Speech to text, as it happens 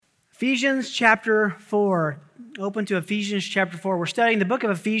Ephesians chapter 4. Open to Ephesians chapter 4. We're studying the book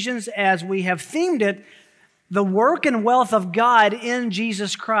of Ephesians as we have themed it, the work and wealth of God in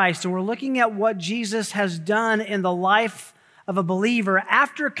Jesus Christ. And we're looking at what Jesus has done in the life of a believer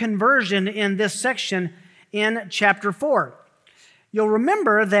after conversion in this section in chapter 4. You'll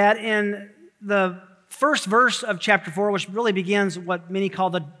remember that in the first verse of chapter 4, which really begins what many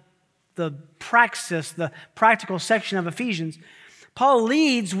call the praxis, the practical section of Ephesians, Paul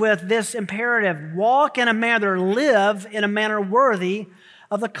leads with this imperative: walk in a manner, live in a manner worthy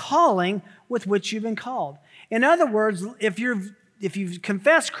of the calling with which you've been called. In other words, if you've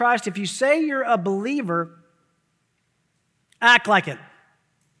confessed Christ, if you say you're a believer, act like it.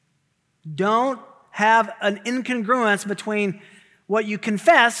 Don't have an incongruence between what you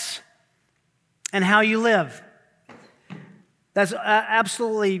confess and how you live. That's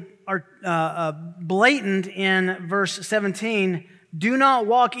absolutely blatant in verse 17. Do not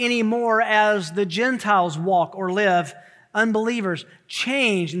walk anymore as the Gentiles walk or live, unbelievers,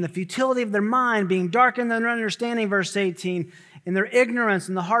 changed in the futility of their mind, being darkened in their understanding, verse 18, in their ignorance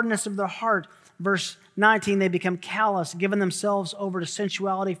and the hardness of their heart, verse 19, they become callous, giving themselves over to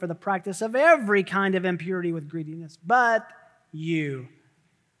sensuality for the practice of every kind of impurity with greediness. But you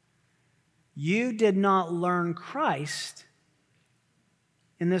did not learn Christ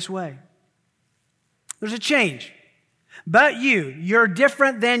in this way. There's a change. But you're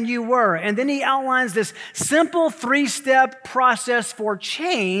different than you were. And then he outlines this simple three-step process for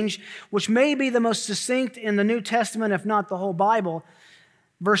change, which may be the most succinct in the New Testament, if not the whole Bible.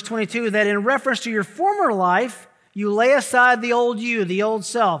 Verse 22, that in reference to your former life, you lay aside the old you, the old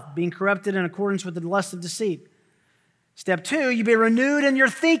self, being corrupted in accordance with the lust of deceit. Step 2, you be renewed in your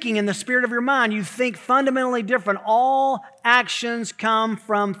thinking, in the spirit of your mind. You think fundamentally different. All actions come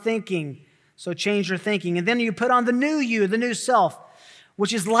from thinking. So change your thinking. And then you put on the new you, the new self,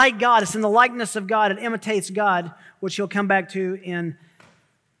 which is like God. It's in the likeness of God. It imitates God, which he'll come back to in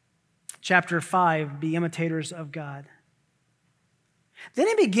chapter 5, be imitators of God. Then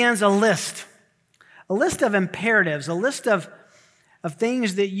he begins a list of imperatives, a list of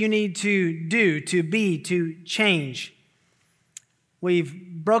things that you need to do, to be, to change. We've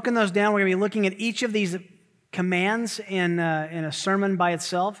broken those down. We're going to be looking at each of these commands in a sermon by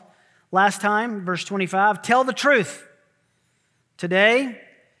itself. Last time, verse 25, tell the truth. Today,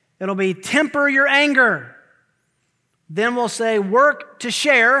 it'll be temper your anger. Then we'll say work to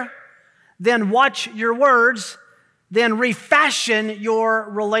share. Then watch your words. Then refashion your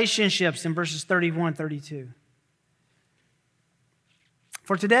relationships in verses 31 and 32.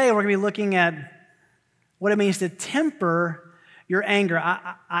 For today, we're going to be looking at what it means to temper your anger.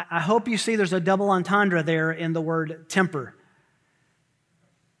 I hope you see there's a double entendre there in the word temper.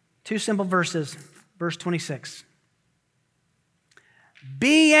 Two simple verses. Verse 26.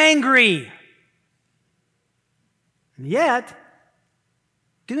 Be angry, and yet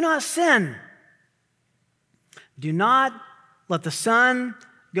do not sin. Do not let the sun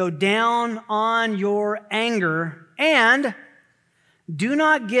go down on your anger, and do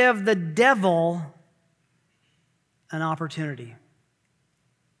not give the devil an opportunity.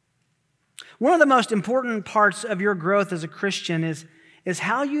 One of the most important parts of your growth as a Christian is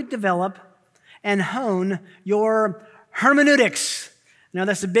how you develop and hone your hermeneutics. Now,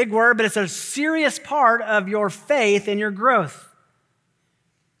 that's a big word, but it's a serious part of your faith and your growth.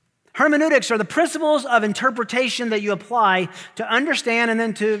 Hermeneutics are the principles of interpretation that you apply to understand and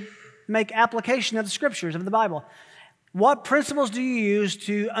then to make application of the Scriptures, of the Bible. What principles do you use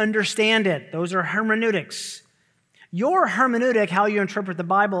to understand it? Those are hermeneutics. Your hermeneutic, how you interpret the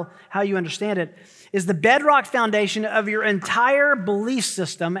Bible, how you understand it, is the bedrock foundation of your entire belief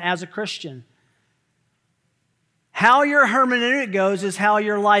system as a Christian. How your hermeneutic goes is how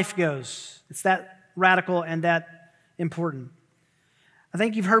your life goes. It's that radical and that important. I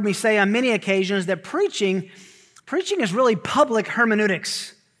think you've heard me say on many occasions that preaching is really public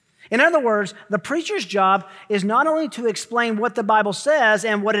hermeneutics. In other words, the preacher's job is not only to explain what the Bible says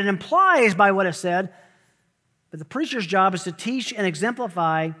and what it implies by what it said, but the preacher's job is to teach and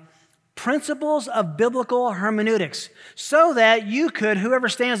exemplify principles of biblical hermeneutics so that you could, whoever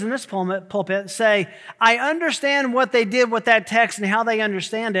stands in this pulpit, say, I understand what they did with that text and how they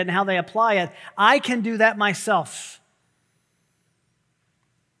understand it and how they apply it. I can do that myself.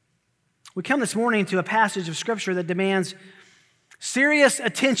 We come this morning to a passage of Scripture that demands serious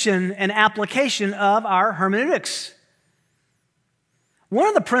attention and application of our hermeneutics. One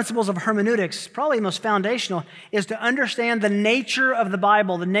of the principles of hermeneutics, probably the most foundational, is to understand the nature of the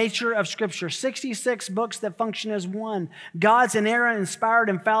Bible, the nature of Scripture. 66 books that function as one. God's inerrant, inspired,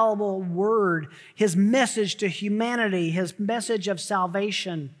 infallible word. His message to humanity. His message of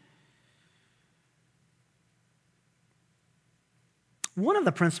salvation. One of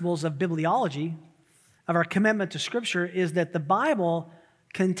the principles of bibliology, of our commitment to Scripture, is that the Bible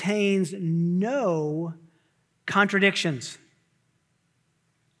contains no contradictions.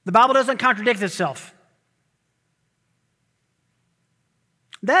 The Bible doesn't contradict itself.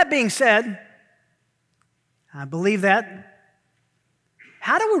 That being said, I believe that.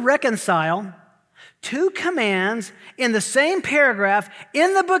 How do we reconcile two commands in the same paragraph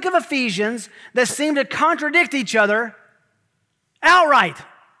in the book of Ephesians that seem to contradict each other outright?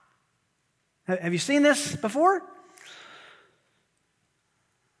 Have you seen this before?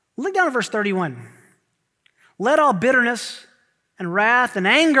 Look down at verse 31. Let all bitterness and wrath and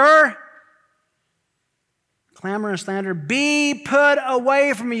anger, clamor and slander be put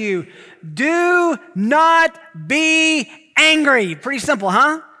away from you. Do not be angry. Pretty simple,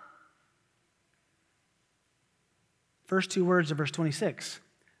 huh? First two words of verse 26.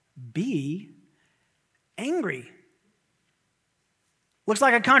 Be angry. Looks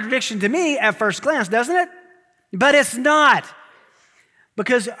like a contradiction to me at first glance, doesn't it? But it's not.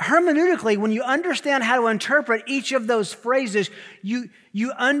 Because hermeneutically, when you understand how to interpret each of those phrases,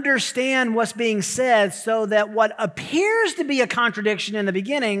 you understand what's being said so that what appears to be a contradiction in the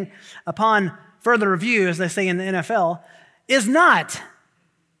beginning, upon further review, as they say in the NFL, is not.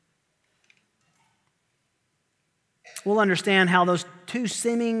 We'll understand how those two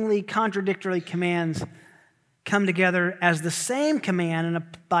seemingly contradictory commands come together as the same command and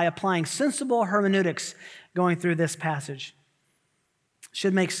by applying sensible hermeneutics going through this passage.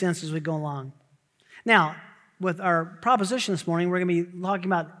 Should make sense as we go along. Now, with our proposition this morning, we're going to be talking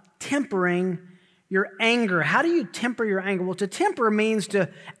about tempering your anger. How do you temper your anger? Well, to temper means to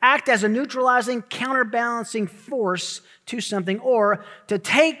act as a neutralizing, counterbalancing force to something, or to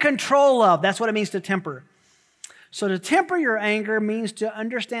take control of. That's what it means to temper. So to temper your anger means to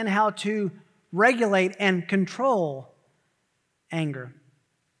understand how to regulate and control anger.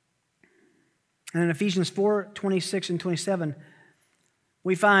 And in Ephesians 4:26 and 27,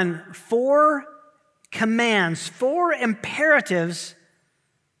 we find 4 commands, 4 imperatives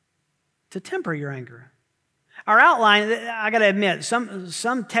to temper your anger. Our outline, I got to admit,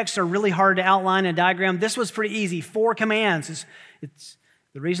 some texts are really hard to outline and diagram. This was pretty easy. 4 commands. It's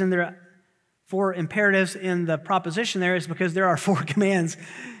the reason there are 4 imperatives in the proposition there is because there are 4 commands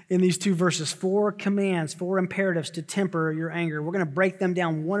in these 2 verses. 4 commands, 4 imperatives to temper your anger. We're going to break them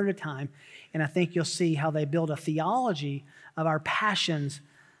down one at a time, and I think you'll see how they build a theology of our passions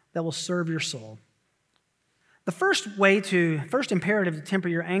that will serve your soul. The first imperative to temper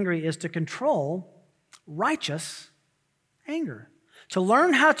your anger is to control righteous anger. To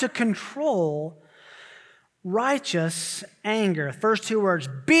learn how to control righteous anger. First 2 words,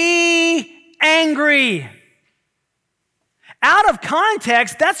 be angry. Out of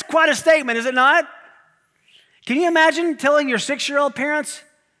context, that's quite a statement, is it not? Can you imagine telling your 6-year-old parents,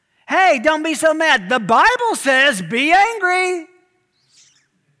 hey, don't be so mad. The Bible says be angry.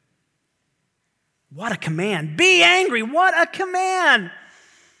 What a command. Be angry. What a command.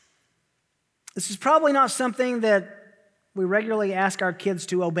 This is probably not something that we regularly ask our kids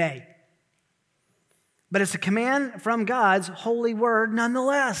to obey. But it's a command from God's holy word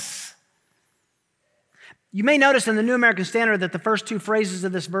nonetheless. You may notice in the New American Standard that the first 2 phrases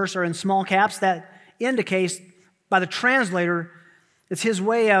of this verse are in small caps. That indicates, by the translator, it's his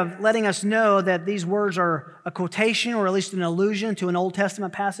way of letting us know that these words are a quotation or at least an allusion to an Old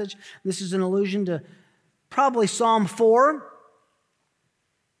Testament passage. This is an allusion to probably Psalm 4.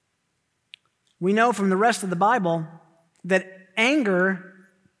 We know from the rest of the Bible that anger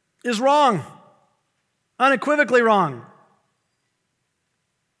is wrong, unequivocally wrong.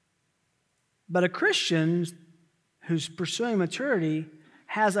 But a Christian who's pursuing maturity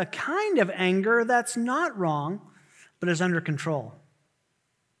has a kind of anger that's not wrong, but is under control.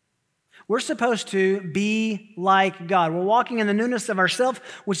 We're supposed to be like God. We're walking in the newness of ourselves,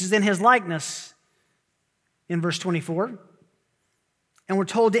 which is in His likeness, in verse 24. And we're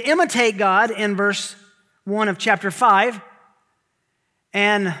told to imitate God in verse 1 of chapter 5.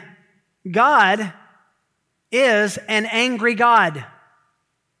 And God is an angry God.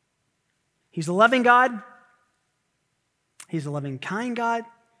 He's a loving God. He's a loving, kind God.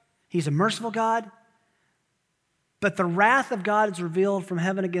 He's a merciful God. But the wrath of God is revealed from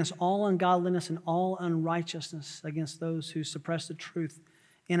heaven against all ungodliness and all unrighteousness, against those who suppress the truth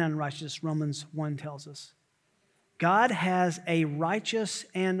in unrighteousness, Romans 1 tells us. God has a righteous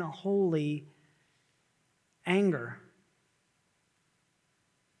and holy anger.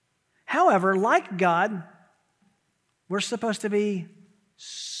 However, like God, we're supposed to be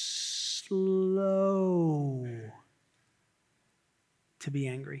slow to be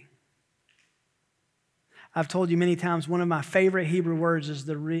angry. I've told you many times, one of my favorite Hebrew words is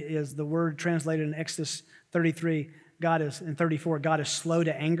the word translated in Exodus 33, and 34, God is slow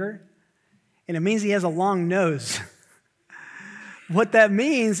to anger. And it means he has a long nose. What that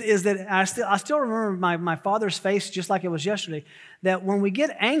means is that I still remember my father's face just like it was yesterday, that when we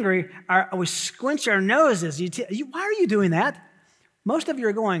get angry, we squinch our noses. Why are you doing that? Most of you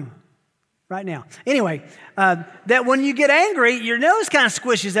are going right now. Anyway, that when you get angry, your nose kind of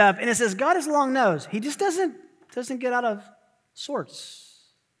squishes up, and it says God has a long nose. He just doesn't get out of sorts.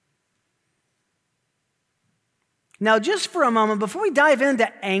 Now, just for a moment, before we dive into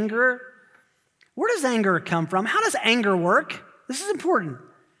anger, where does anger come from? How does anger work? This is important.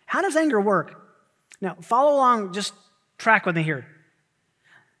 How does anger work? Now, follow along, just track with me here.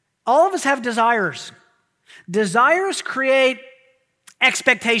 All of us have desires. Desires create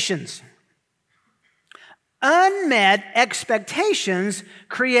expectations. Unmet expectations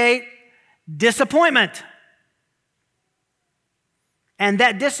create disappointment. And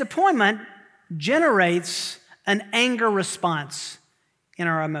that disappointment generates an anger response in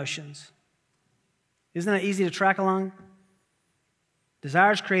our emotions. Isn't that easy to track along?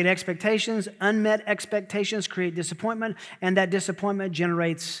 Desires create expectations, unmet expectations create disappointment, and that disappointment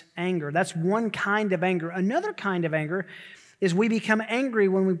generates anger. That's one kind of anger. Another kind of anger is we become angry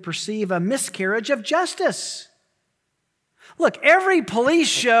when we perceive a miscarriage of justice. Look, every police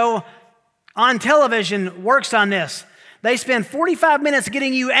show on television works on this. They spend 45 minutes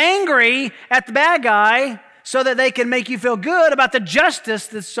getting you angry at the bad guy so that they can make you feel good about the justice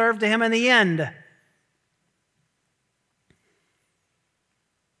that's served to him in the end.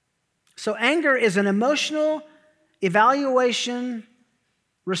 So anger is an emotional evaluation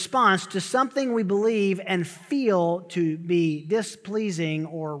response to something we believe and feel to be displeasing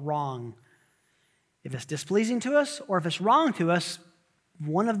or wrong. If it's displeasing to us or if it's wrong to us,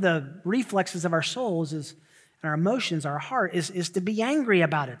 one of the reflexes of our souls and our emotions, our heart, is to be angry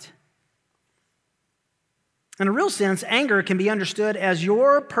about it. In a real sense, anger can be understood as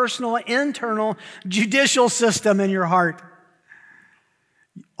your personal, internal judicial system in your heart.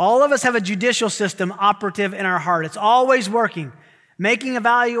 All of us have a judicial system operative in our heart. It's always working, making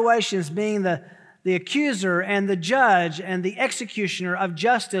evaluations, being the accuser and the judge and the executioner of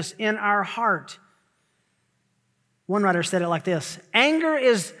justice in our heart. One writer said it like this: anger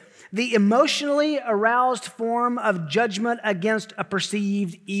is the emotionally aroused form of judgment against a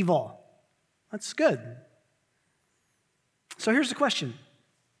perceived evil. That's good. So here's the question.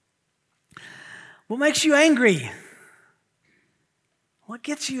 What makes you angry? What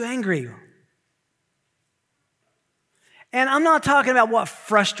gets you angry? And I'm not talking about what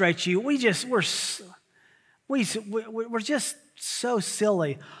frustrates you. We're just so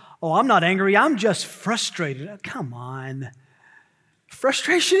silly. Oh, I'm not angry. I'm just frustrated. Oh, come on.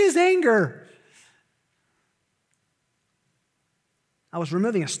 Frustration is anger. I was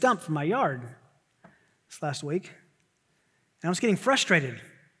removing a stump from my yard this last week, and I was getting frustrated.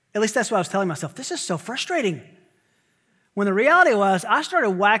 At least that's what I was telling myself. This is so frustrating. When the reality was, I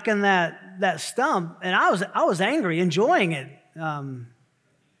started whacking that stump, and I was angry, enjoying it. But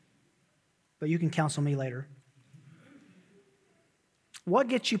you can counsel me later. What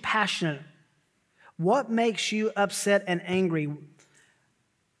gets you passionate? What makes you upset and angry?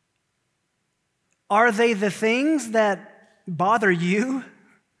 Are they the things that bother you?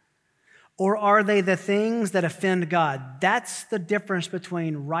 Or are they the things that offend God? That's the difference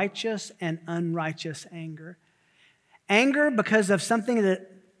between righteous and unrighteous anger. Anger because of something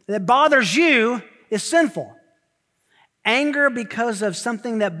that bothers you is sinful. Anger because of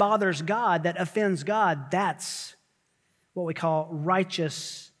something that bothers God, that offends God, that's what we call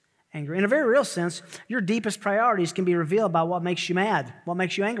righteous anger. In a very real sense, your deepest priorities can be revealed by what makes you mad, what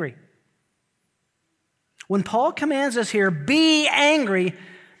makes you angry. When Paul commands us here, be angry,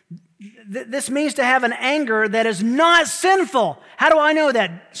 this means to have an anger that is not sinful. How do I know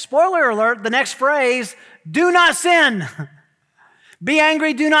that? Spoiler alert, the next phrase, do not sin. Be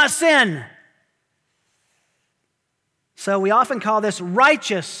angry, do not sin. So we often call this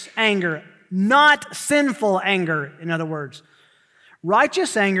righteous anger, not sinful anger, in other words.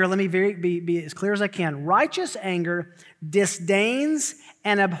 Righteous anger, let me be as clear as I can. Righteous anger disdains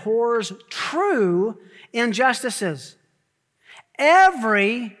and abhors true injustices.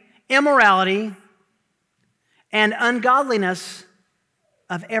 Every immorality and ungodliness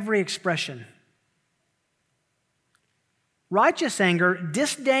of every expression. Righteous anger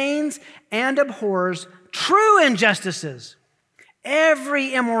disdains and abhors true injustices,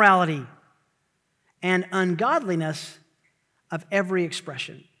 every immorality and ungodliness of every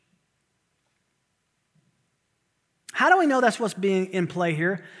expression. How do we know that's what's being in play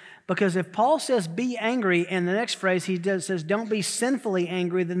here? Because if Paul says be angry, and the next phrase says don't be sinfully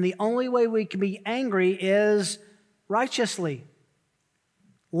angry, then the only way we can be angry is righteously,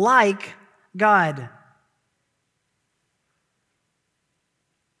 like God.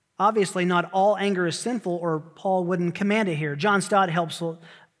 Obviously, not all anger is sinful, or Paul wouldn't command it here. John Stott helps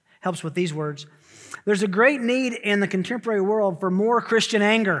with these words. There's a great need in the contemporary world for more Christian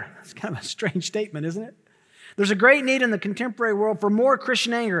anger. It's kind of a strange statement, isn't it? There's a great need in the contemporary world for more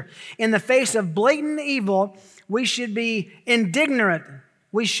Christian anger. In the face of blatant evil, we should be indignant.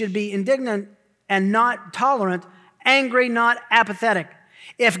 We should be indignant and not tolerant, angry, not apathetic.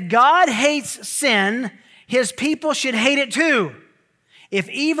 If God hates sin, his people should hate it too. If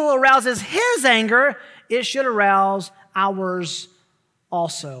evil arouses his anger, it should arouse ours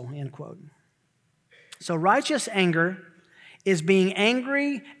also, end quote. So righteous anger is being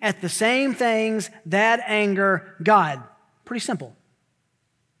angry at the same things that anger God. Pretty simple.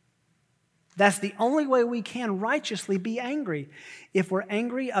 That's the only way we can righteously be angry, if we're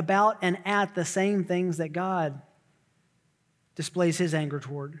angry about and at the same things that God displays his anger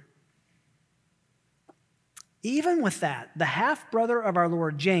toward. Even with that, the half-brother of our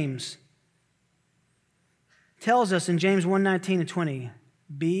Lord, James, tells us in James 1:19 and 20,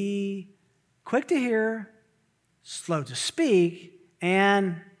 be quick to hear, slow to speak,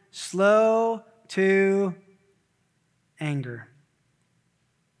 and slow to anger.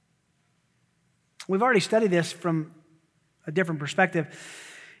 We've already studied this from a different perspective.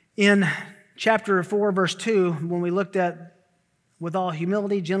 In chapter 4, verse 2, when we looked at with all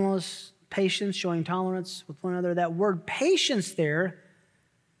humility, gentleness, patience, showing tolerance with one another, that word patience there,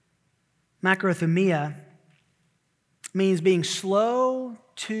 makrothumia, means being slow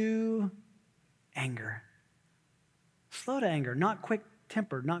to anger. Slow to anger, not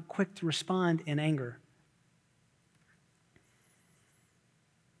quick-tempered, not quick to respond in anger.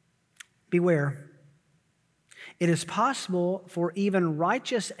 Beware. It is possible for even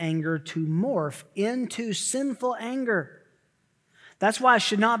righteous anger to morph into sinful anger. That's why it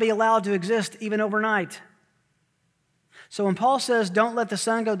should not be allowed to exist even overnight. So when Paul says, don't let the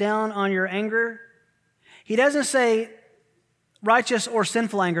sun go down on your anger, he doesn't say righteous or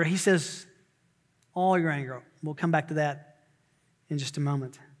sinful anger. He says all your anger. We'll come back to that in just a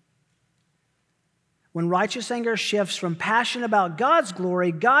moment. When righteous anger shifts from passion about God's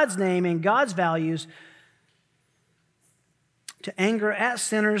glory, God's name, and God's values to anger at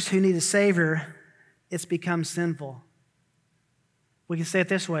sinners who need a Savior, it's become sinful. We can say it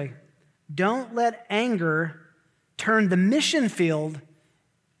this way: don't let anger turn the mission field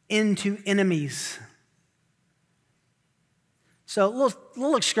into enemies. So a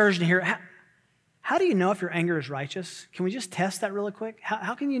little excursion here. How do you know if your anger is righteous? Can we just test that really quick?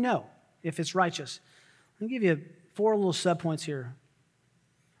 How can you know if it's righteous? Let me give you 4 little subpoints here.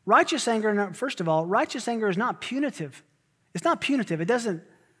 Righteous anger, first of all, righteous anger is not punitive. It's not punitive. It doesn't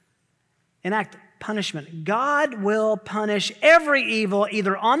enact punishment. God will punish every evil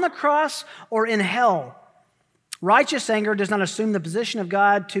either on the cross or in hell. Righteous anger does not assume the position of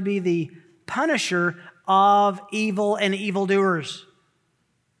God to be the punisher of evil and evildoers.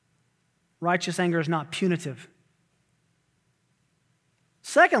 Righteous anger is not punitive.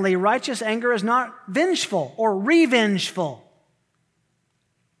 Secondly, righteous anger is not vengeful or revengeful.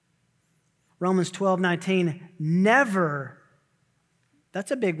 Romans 12:19, never,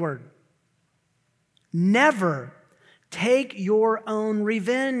 that's a big word, never take your own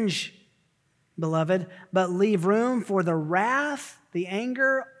revenge, beloved, but leave room for the wrath, the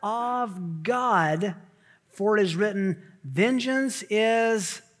anger of God, for it is written, vengeance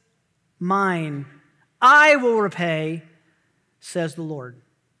is mine. I will repay, says the Lord.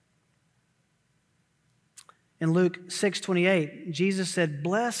 In Luke 6:28, Jesus said,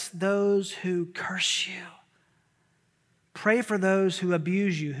 bless those who curse you. Pray for those who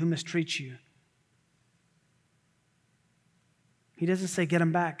abuse you, who mistreat you. He doesn't say get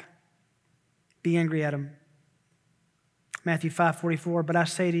them back. Be angry at them. Matthew 5:44, but I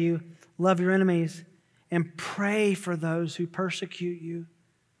say to you, love your enemies and pray for those who persecute you.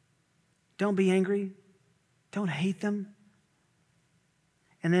 Don't be angry. Don't hate them.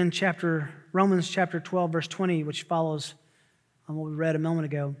 And then Romans chapter 12, verse 20, which follows on what we read a moment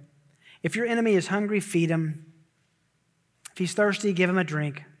ago. If your enemy is hungry, feed him. If he's thirsty, give him a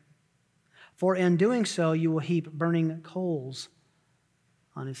drink. For in doing so, you will heap burning coals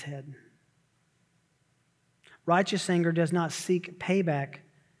on his head. Righteous anger does not seek payback,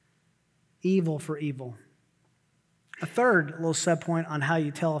 evil for evil. A third little subpoint on how you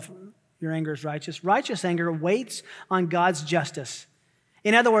tell if your anger is righteous. Righteous anger waits on God's justice.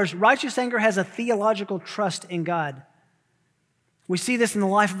 In other words, righteous anger has a theological trust in God. We see this in the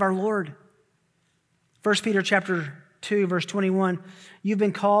life of our Lord. 1 Peter chapter 2, verse 21, you've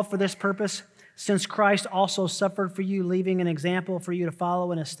been called for this purpose, since Christ also suffered for you, leaving an example for you to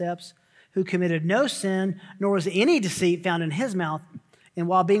follow in his steps, who committed no sin, nor was any deceit found in his mouth. And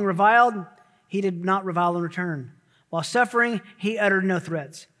while being reviled, he did not revile in return. While suffering, he uttered no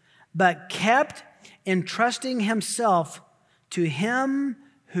threats, but kept entrusting himself to him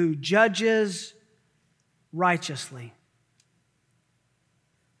who judges righteously.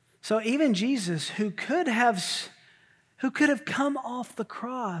 So even Jesus, who could have come off the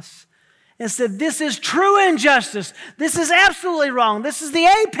cross and said, this is true injustice, this is absolutely wrong, this is the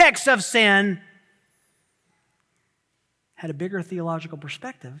apex of sin, had a bigger theological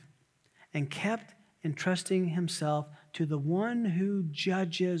perspective and kept entrusting himself to the one who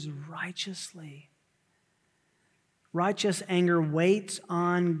judges righteously. Righteous anger waits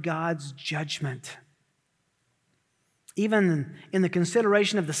on God's judgment. Even in the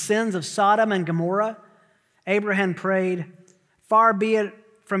consideration of the sins of Sodom and Gomorrah, Abraham prayed, far be it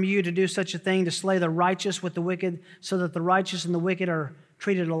from you to do such a thing, to slay the righteous with the wicked, so that the righteous and the wicked are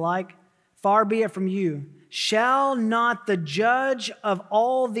treated alike. Far be it from you. Shall not the judge of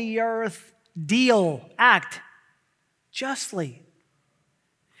all the earth act justly?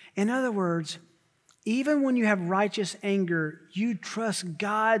 In other words, even when you have righteous anger, you trust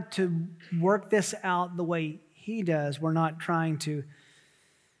God to work this out the way he does. We're not trying to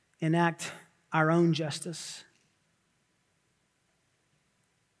enact our own justice.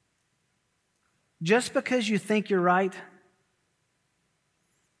 Just because you think you're right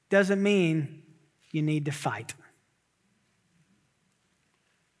doesn't mean you need to fight.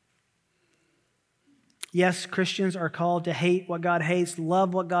 Yes, Christians are called to hate what God hates,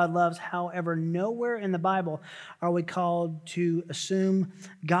 love what God loves. However, nowhere in the Bible are we called to assume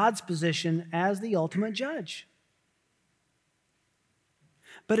God's position as the ultimate judge.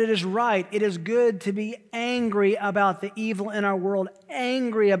 But it is right, it is good to be angry about the evil in our world,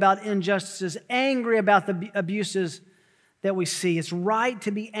 angry about injustices, angry about the abuses that we see. It's right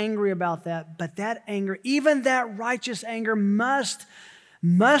to be angry about that, but that anger, even that righteous anger, must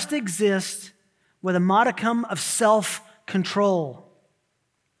exist with a modicum of self-control.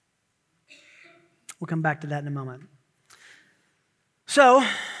 We'll come back to that in a moment. So,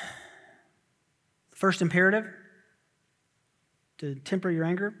 first imperative, to temper your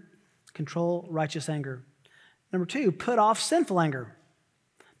anger, control righteous anger. Number 2, put off sinful anger.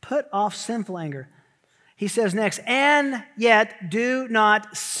 Put off sinful anger. He says next, and yet do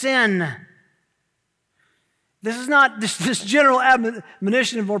not sin. This is not this general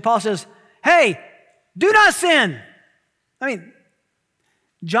admonition where Paul says, hey, do not sin. I mean,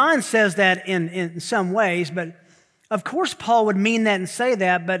 John says that in some ways, but of course Paul would mean that and say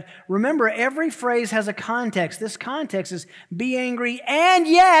that, but remember, every phrase has a context. This context is be angry, and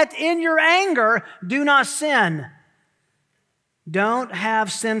yet in your anger, do not sin. Don't have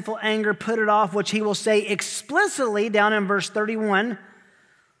sinful anger, put it off, which he will say explicitly down in verse 31.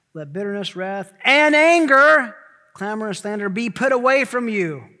 Let bitterness, wrath, and anger, clamor and slander be put away from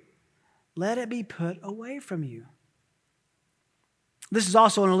you. Let it be put away from you. This is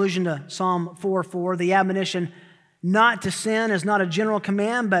also an allusion to Psalm 4:4. The admonition not to sin is not a general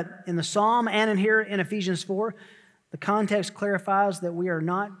command, but in the Psalm and in here in Ephesians 4, the context clarifies that we are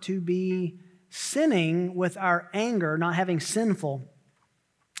not to be sinning with our anger, not having sinful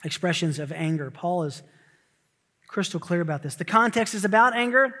expressions of anger. Paul is crystal clear about this. The context is about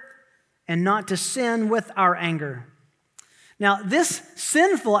anger and not to sin with our anger. Now, this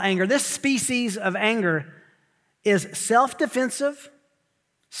sinful anger, this species of anger, is self-defensive,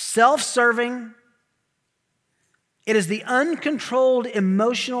 self-serving. It is the uncontrolled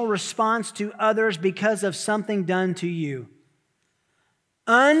emotional response to others because of something done to you.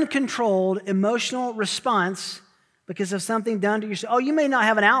 Uncontrolled emotional response because of something done to you. Oh, you may not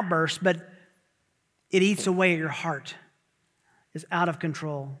have an outburst, but it eats away at your heart. It's out of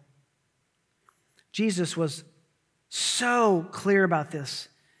control. Jesus was so clear about this.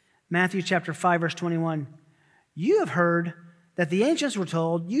 Matthew chapter 5, verse 21. You have heard that the ancients were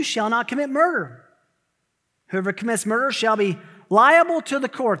told, you shall not commit murder. Whoever commits murder shall be liable to the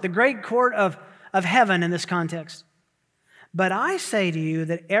court, the great court of heaven in this context. But I say to you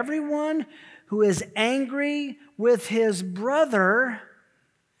that everyone who is angry with his brother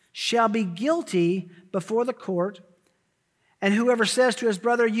shall be guilty before the court. And whoever says to his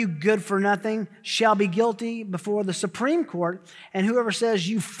brother, you good for nothing, shall be guilty before the Supreme Court. And whoever says,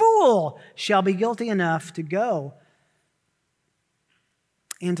 you fool, shall be guilty enough to go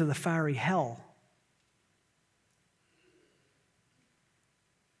into the fiery hell.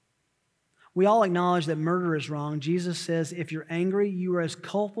 We all acknowledge that murder is wrong. Jesus says if you're angry, you are as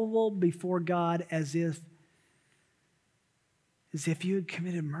culpable before God as if you had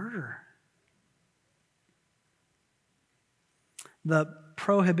committed murder. The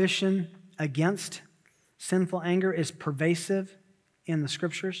prohibition against sinful anger is pervasive in the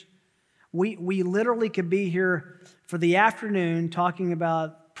Scriptures. We literally could be here for the afternoon talking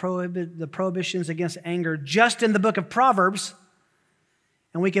about the prohibitions against anger just in the book of Proverbs.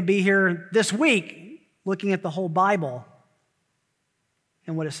 And we could be here this week looking at the whole Bible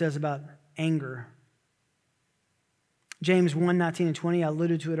and what it says about anger. James 1:19 and 20, I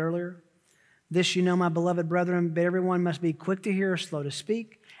alluded to it earlier. This you know, my beloved brethren, but everyone must be quick to hear, slow to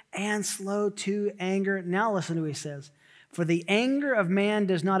speak, and slow to anger. Now listen to what he says. For the anger of man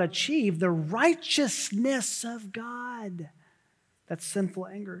does not achieve the righteousness of God. That's sinful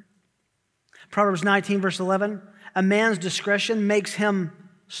anger. Proverbs 19, verse 11, a man's discretion makes him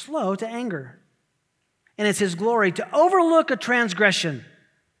slow to anger, and it's his glory to overlook a transgression.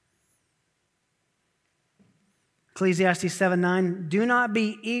 Ecclesiastes 7:9, do not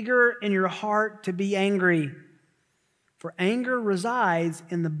be eager in your heart to be angry, for anger resides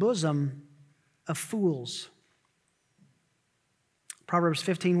in the bosom of fools. Proverbs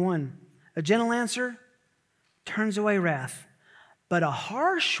 15:1, a gentle answer turns away wrath, but a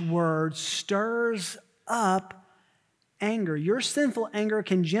harsh word stirs up anger. Your sinful anger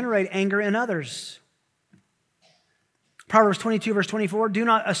can generate anger in others. Proverbs 22, verse 24, do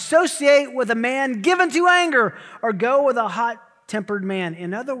not associate with a man given to anger or go with a hot-tempered man.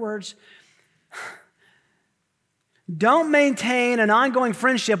 In other words, don't maintain an ongoing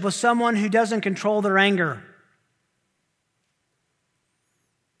friendship with someone who doesn't control their anger.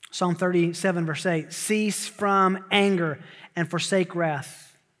 Psalm 37, verse 8, cease from anger and forsake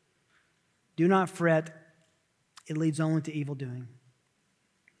wrath. Do not fret. It leads only to evil doing.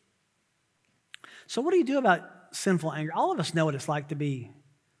 So what do you do about sinful anger? All of us know what it's like to be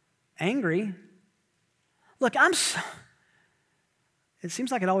angry. Look, it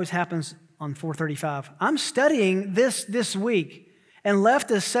seems like it always happens on 435. I'm studying this week and left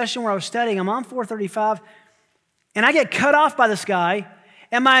this session where I was studying. I'm on 435 and I get cut off by this guy.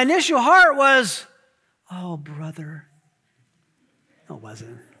 And my initial heart was, oh, brother. No, it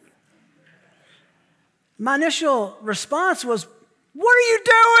wasn't. My initial response was, what are you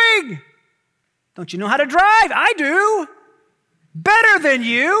doing? Don't you know how to drive? I do. Better than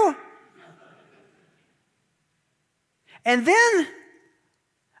you. And then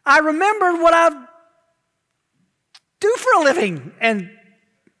I remembered what I do for a living. And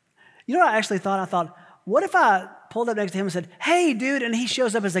you know what I actually thought? I thought, what if I pulled up next to him and said, hey, dude, and he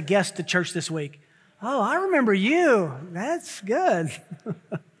shows up as a guest to church this week. Oh, I remember you. That's good.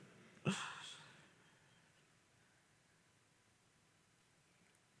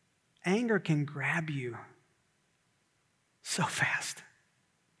 Anger can grab you so fast.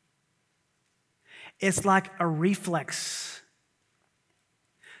 It's like a reflex.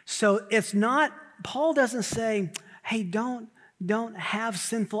 So it's not, Paul doesn't say, hey, don't have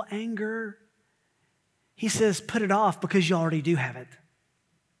sinful anger. He says, put it off because you already do have it.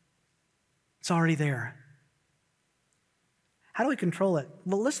 It's already there. How do we control it?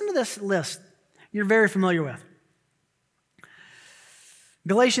 Well, listen to this list you're very familiar with.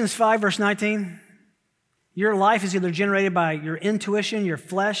 Galatians 5, verse 19. Your life is either generated by your intuition, your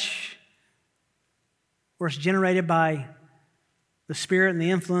flesh, or it's generated by the Spirit and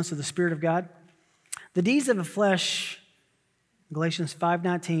the influence of the Spirit of God. The deeds of the flesh, Galatians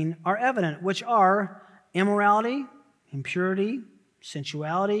 5:19, are evident, which are immorality, impurity,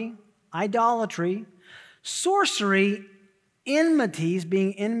 sensuality, idolatry, sorcery, enmities,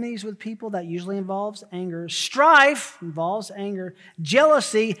 being enemies with people, that usually involves anger. Strife involves anger.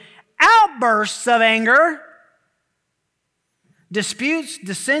 Jealousy, outbursts of anger. Disputes,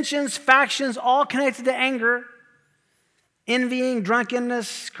 dissensions, factions, all connected to anger. Envying,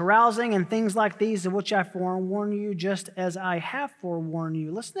 drunkenness, carousing, and things like these, of which I forewarn you, just as I have forewarned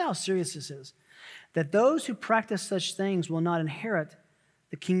you. Listen to how serious this is. That those who practice such things will not inherit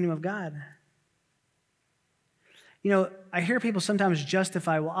the kingdom of God. You know, I hear people sometimes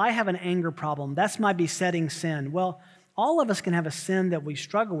justify, well, I have an anger problem. That's my besetting sin. Well, all of us can have a sin that we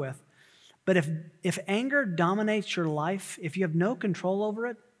struggle with. But if anger dominates your life, if you have no control over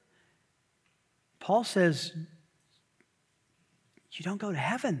it, Paul says, you don't go to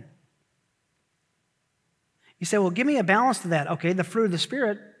heaven. You say, well, give me a balance to that. Okay, the fruit of the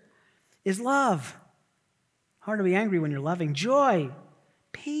Spirit is love. Hard to be angry when you're loving. Joy,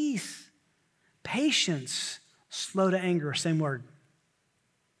 peace, patience, slow to anger, same word.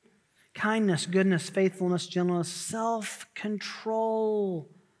 Kindness, goodness, faithfulness, gentleness, self-control.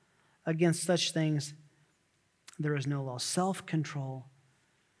 Against such things, there is no law. Self-control.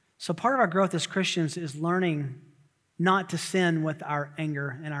 So part of our growth as Christians is learning not to sin with our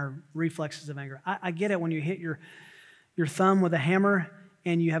anger and our reflexes of anger. I get it when you hit your thumb with a hammer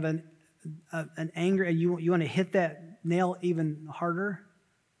and you have an anger and you want to hit that nail even harder.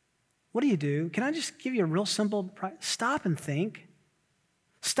 What do? Can I just give you a real simple, stop and think.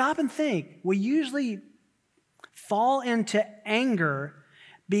 Stop and think. We usually fall into anger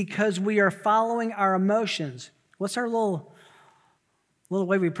because we are following our emotions. What's our little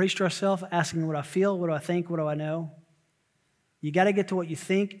way we preach to ourselves, asking what I feel, what do I think, what do I know? You got to get to what you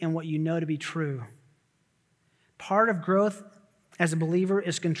think and what you know to be true. Part of growth as a believer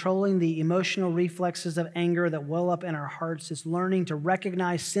is controlling the emotional reflexes of anger that well up in our hearts. It's learning to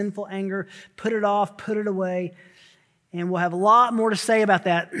recognize sinful anger, put it off, put it away. And we'll have a lot more to say about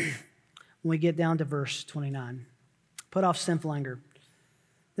that when we get down to verse 29. Put off sinful anger.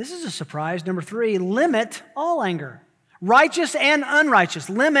 This is a surprise. Number 3, limit all anger. Righteous and unrighteous.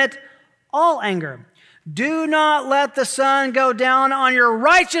 Limit all anger. Do not let the sun go down on your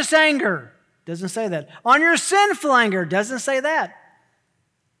righteous anger. Doesn't say that. On your sinful anger. Doesn't say that.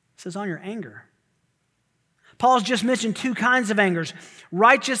 It says on your anger. Paul's just mentioned 2 kinds of angers,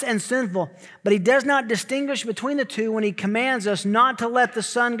 righteous and sinful, but he does not distinguish between the two when he commands us not to let the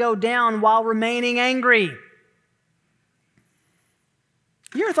sun go down while remaining angry.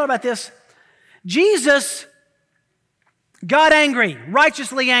 You ever thought about this? Jesus got angry,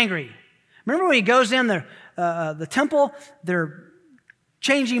 righteously angry. Remember when he goes in the temple, they're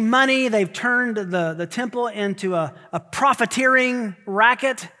changing money. They've turned the temple into a profiteering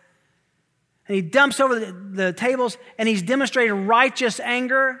racket. And he dumps over the tables, and he's demonstrated righteous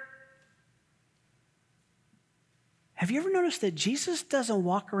anger. Have you ever noticed that Jesus doesn't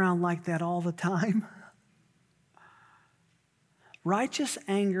walk around like that all the time? Righteous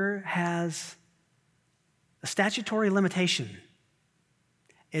anger has a statutory limitation.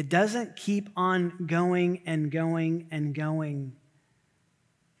 It doesn't keep on going and going and going.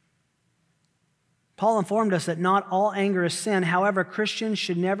 Paul informed us that not all anger is sin. However, Christians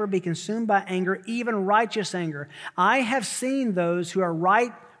should never be consumed by anger, even righteous anger. I have seen those who are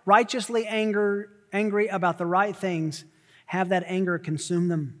righteously angry about the right things have that anger consume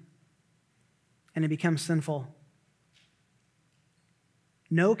them, and it becomes sinful.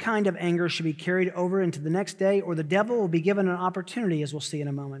 No kind of anger should be carried over into the next day, or the devil will be given an opportunity, as we'll see in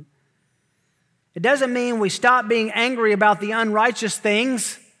a moment. It doesn't mean we stop being angry about the unrighteous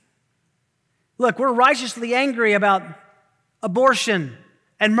things. Look, we're righteously angry about abortion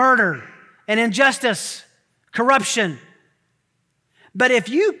and murder and injustice, corruption. But if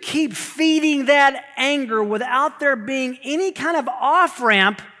you keep feeding that anger without there being any kind of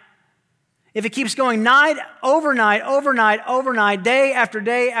off-ramp, if it keeps going night, overnight, day after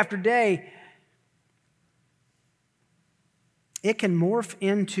day after day, it can morph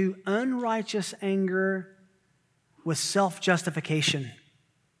into unrighteous anger with self-justification.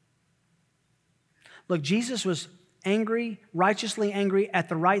 Look, Jesus was angry, righteously angry at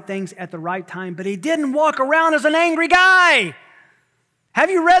the right things at the right time, but he didn't walk around as an angry guy. Have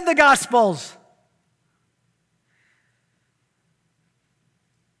you read the Gospels?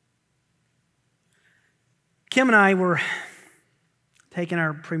 Kim and I were taking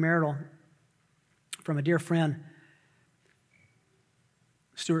our premarital from a dear friend,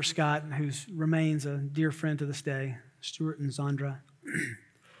 Stuart Scott, who remains a dear friend to this day, Stuart and Zandra.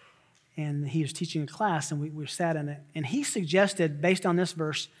 And he was teaching a class, and we sat in it. And he suggested, based on this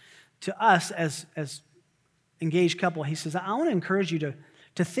verse, to us as engaged couple, he says, I want to encourage you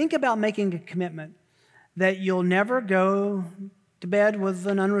to think about making a commitment that you'll never go to bed with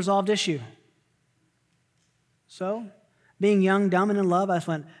an unresolved issue. So, being young, dumb, and in love, I just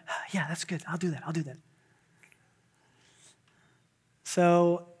went, yeah, that's good. I'll do that.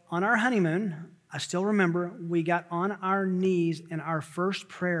 So, on our honeymoon, I still remember we got on our knees, and our first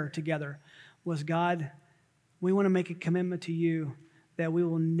prayer together was, God, we want to make a commitment to you that we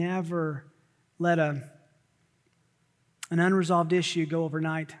will never let an unresolved issue go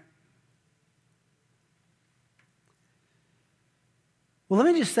overnight. Well,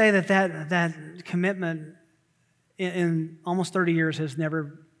 let me just say that commitment in almost 30 years has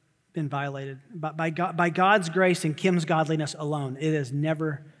never been violated. By God's grace and Kim's godliness alone, it has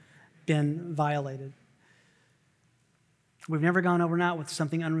never been violated. We've never gone overnight with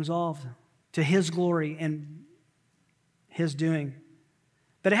something unresolved to His glory and His doing.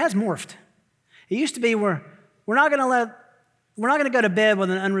 But it has morphed. It used to be we're not going to go to bed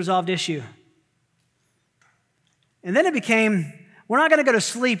with an unresolved issue. And then it became we're not going to go to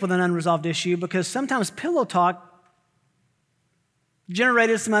sleep with an unresolved issue because sometimes pillow talk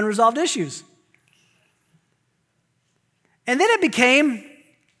generated some unresolved issues. And then it became,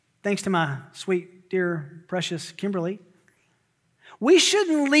 thanks to my sweet, dear, precious Kimberly, we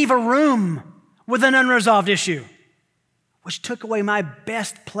shouldn't leave a room with an unresolved issue, which took away my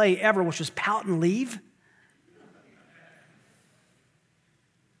best play ever, which was pout and leave.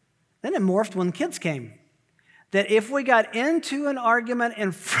 Then it morphed when the kids came. That if we got into an argument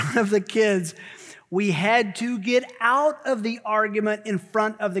in front of the kids, we had to get out of the argument in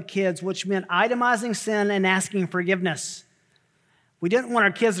front of the kids, which meant itemizing sin and asking forgiveness. We didn't want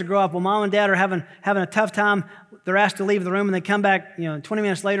our kids to grow up, well, mom and dad are having a tough time. They're asked to leave the room and they come back 20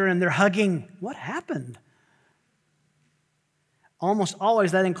 minutes later and they're hugging. What happened? Almost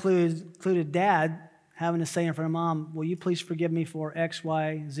always that included dad having to say in front of mom, will you please forgive me for X,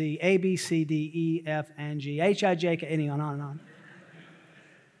 Y, Z, A, B, C, D, E, F, and G, H, I, J, K, and on and on.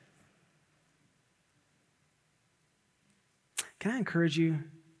 Can I encourage you,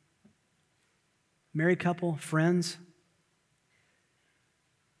 married couple, friends,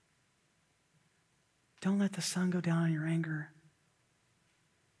 don't let the sun go down on your anger.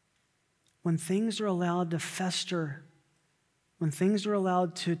 When things are allowed to fester, when things are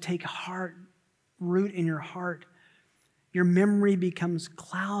allowed to take root in your heart, your memory becomes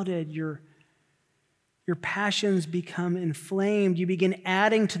clouded, your passions become inflamed, you begin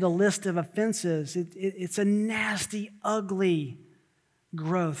adding to the list of offenses. It's a nasty, ugly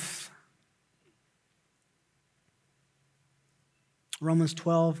growth. Romans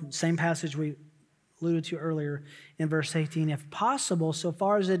 12, same passage we alluded to earlier in verse 18. If possible, so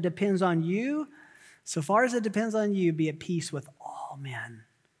far as it depends on you, be at peace with all men.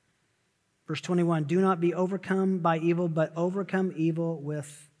 Verse 21, do not be overcome by evil, but overcome evil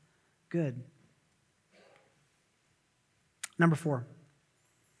with good. Number 4,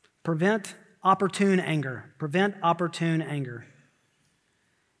 prevent opportune anger. Prevent opportune anger.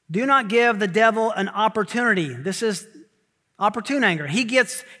 Do not give the devil an opportunity. This is opportune anger. He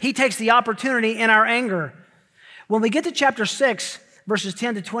takes the opportunity in our anger. When we get to chapter 6, verses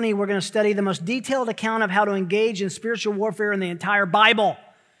 10 to 20, we're going to study the most detailed account of how to engage in spiritual warfare in the entire Bible.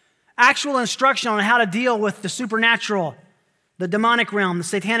 Actual instruction on how to deal with the supernatural, the demonic realm, the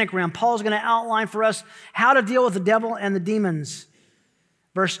satanic realm. Paul's going to outline for us how to deal with the devil and the demons.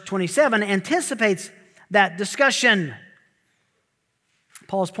 Verse 27 anticipates that discussion.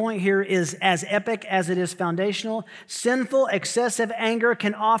 Paul's point here is as epic as it is foundational. Sinful, excessive anger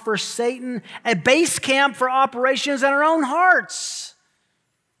can offer Satan a base camp for operations in our own hearts.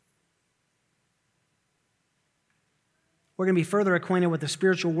 We're going to be further acquainted with the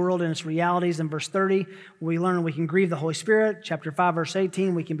spiritual world and its realities in verse 30. We learn we can grieve the Holy Spirit. Chapter 5, verse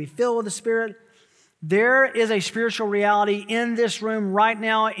 18, we can be filled with the Spirit. There is a spiritual reality in this room right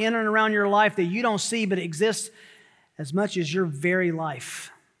now, in and around your life that you don't see, but it exists as much as your very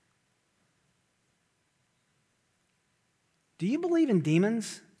life. Do you believe in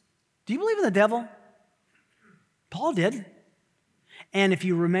demons? Do you believe in the devil? Paul did. And if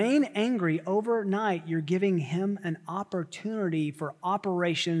you remain angry overnight, you're giving him an opportunity for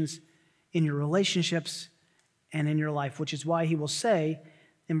operations in your relationships and in your life, which is why he will say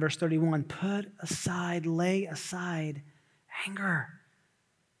in verse 31, lay aside anger.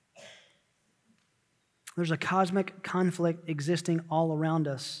 There's a cosmic conflict existing all around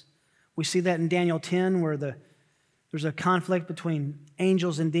us. We see that in Daniel 10, where there's a conflict between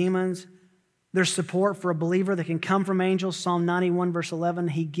angels and demons. There's support for a believer that can come from angels. Psalm 91, verse 11,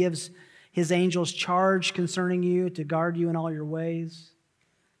 he gives his angels charge concerning you to guard you in all your ways.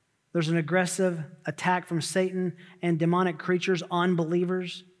 There's an aggressive attack from Satan and demonic creatures on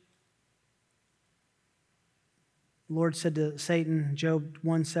believers. The Lord said to Satan, Job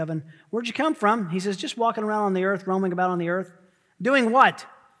 1:7, where'd you come from? He says, just walking around on the earth, roaming about on the earth. Doing what?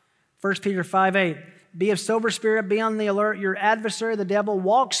 1 Peter 5:8, be of sober spirit, be on the alert. Your adversary, the devil,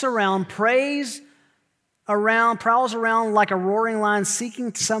 walks around, prowls around like a roaring lion,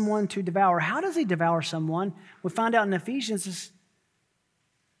 seeking someone to devour. How does he devour someone? We find out in Ephesians, it's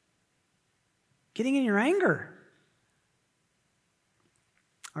getting in your anger.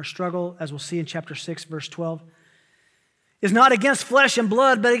 Our struggle, as we'll see in chapter 6, verse 12, is not against flesh and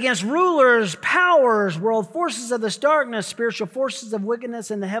blood, but against rulers, powers, world forces of this darkness, spiritual forces of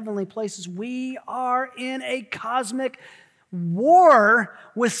wickedness in the heavenly places. We are in a cosmic war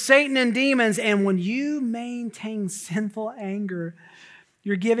with Satan and demons, and when you maintain sinful anger,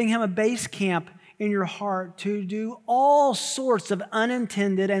 you're giving him a base camp in your heart to do all sorts of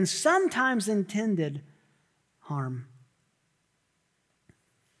unintended and sometimes intended harm.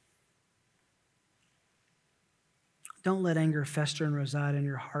 Don't let anger fester and reside in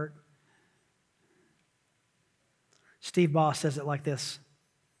your heart. Steve Boss says it like this: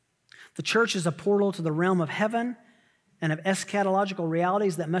 the church is a portal to the realm of heaven and of eschatological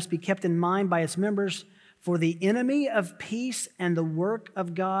realities that must be kept in mind by its members, for the enemy of peace and the work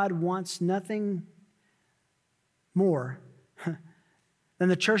of God wants nothing more than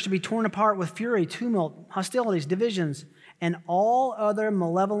the church to be torn apart with fury, tumult, hostilities, divisions, and all other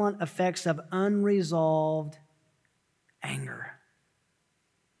malevolent effects of unresolved anger.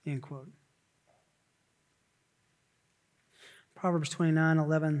 End quote. Proverbs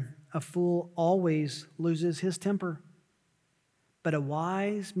 29:11, a fool always loses his temper, but a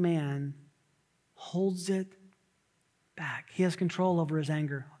wise man holds it back. He has control over his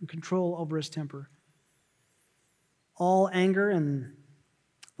anger and control over his temper. All anger in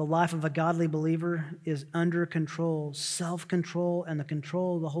the life of a godly believer is under control, self-control, and the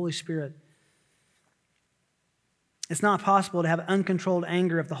control of the Holy Spirit. It's not possible to have uncontrolled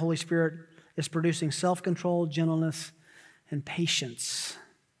anger if the Holy Spirit is producing self-control, gentleness, and patience.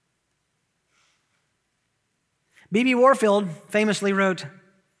 B.B. Warfield famously wrote,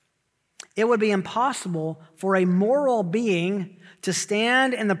 "It would be impossible for a moral being to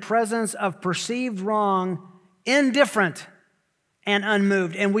stand in the presence of perceived wrong indifferent and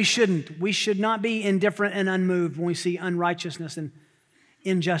unmoved." And we shouldn't. We should not be indifferent and unmoved when we see unrighteousness and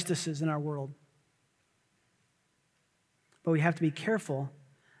injustices in our world. But we have to be careful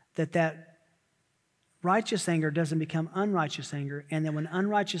that righteous anger doesn't become unrighteous anger, and that when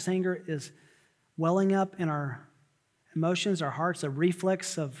unrighteous anger is welling up in our emotions, our hearts, a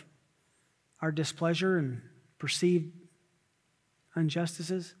reflex of our displeasure and perceived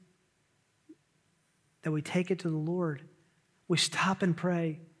injustices, that we take it to the Lord. We stop and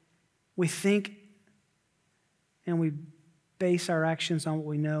pray. We think and we base our actions on what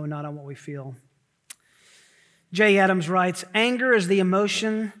we know, not on what we feel. Jay Adams writes, "Anger is the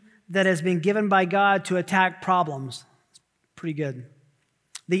emotion that has been given by God to attack problems." It's pretty good.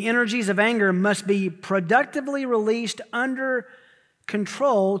 "The energies of anger must be productively released under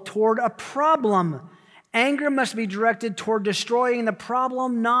control toward a problem. Anger must be directed toward destroying the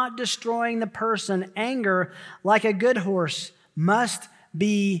problem, not destroying the person. Anger, like a good horse, must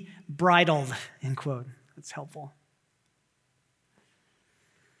be bridled." End quote. That's helpful.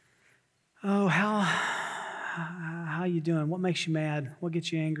 Oh, how you doing? What makes you mad? What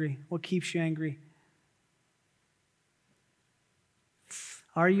gets you angry? What keeps you angry?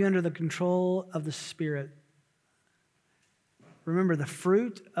 Are you under the control of the Spirit? Remember, the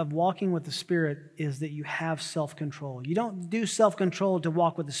fruit of walking with the Spirit is that you have self-control. You don't do self-control to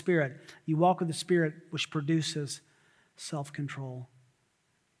walk with the Spirit. You walk with the Spirit, which produces self-control.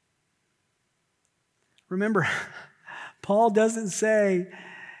 Remember, Paul doesn't say,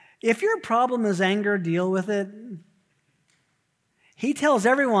 if your problem is anger, deal with it. He tells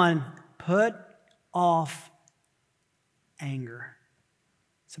everyone, put off anger.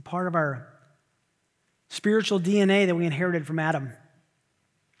 It's a part of our spiritual DNA that we inherited from Adam.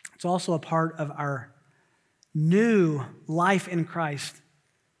 It's also a part of our new life in Christ.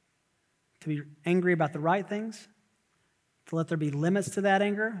 To be angry about the right things, to let there be limits to that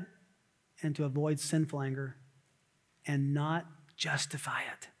anger, and to avoid sinful anger and not justify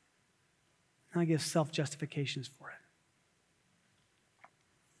it. Not give self-justifications for it.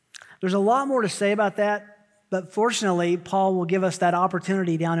 There's a lot more to say about that, but fortunately, Paul will give us that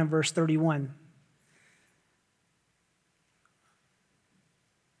opportunity down in verse 31.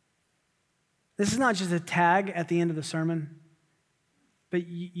 This is not just a tag at the end of the sermon, but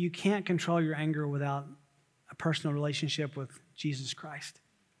you can't control your anger without a personal relationship with Jesus Christ.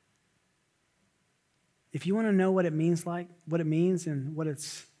 If you want to know what it means and what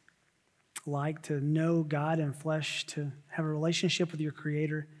it's like to know God in flesh, to have a relationship with your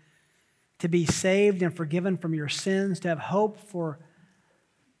Creator, to be saved and forgiven from your sins, to have hope for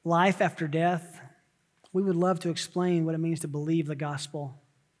life after death, we would love to explain what it means to believe the gospel,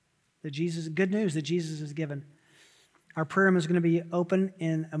 good news that Jesus has given. Our prayer room is going to be open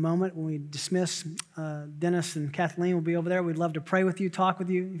in a moment when we dismiss. Dennis and Kathleen will be over there. We'd love to pray with you, talk with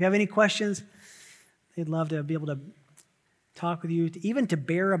you. If you have any questions, they'd love to be able to talk with you, even to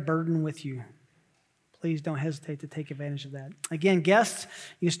bear a burden with you. Please don't hesitate to take advantage of that. Again, guests,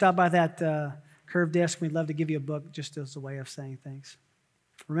 you can stop by that curved desk. We'd love to give you a book just as a way of saying thanks.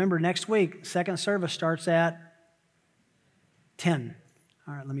 Remember, next week, second service starts at 10.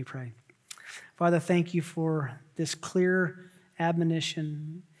 All right, let me pray. Father, thank you for this clear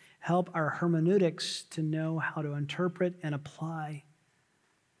admonition. Help our hermeneutics to know how to interpret and apply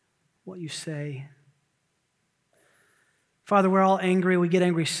what you say. Father, we're all angry. We get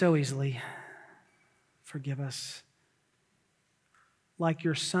angry so easily. Forgive us. Like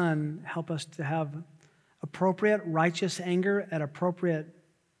your Son, help us to have appropriate, righteous anger at appropriate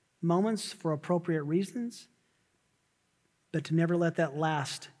moments for appropriate reasons, but to never let that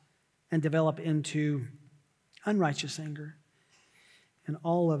last and develop into unrighteous anger. And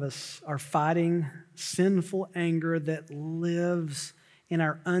all of us are fighting sinful anger that lives in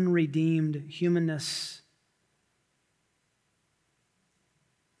our unredeemed humanness.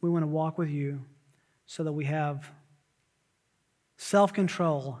 We want to walk with you so that we have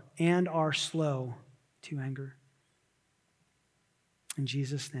self-control and are slow to anger. In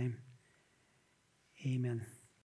Jesus' name, amen.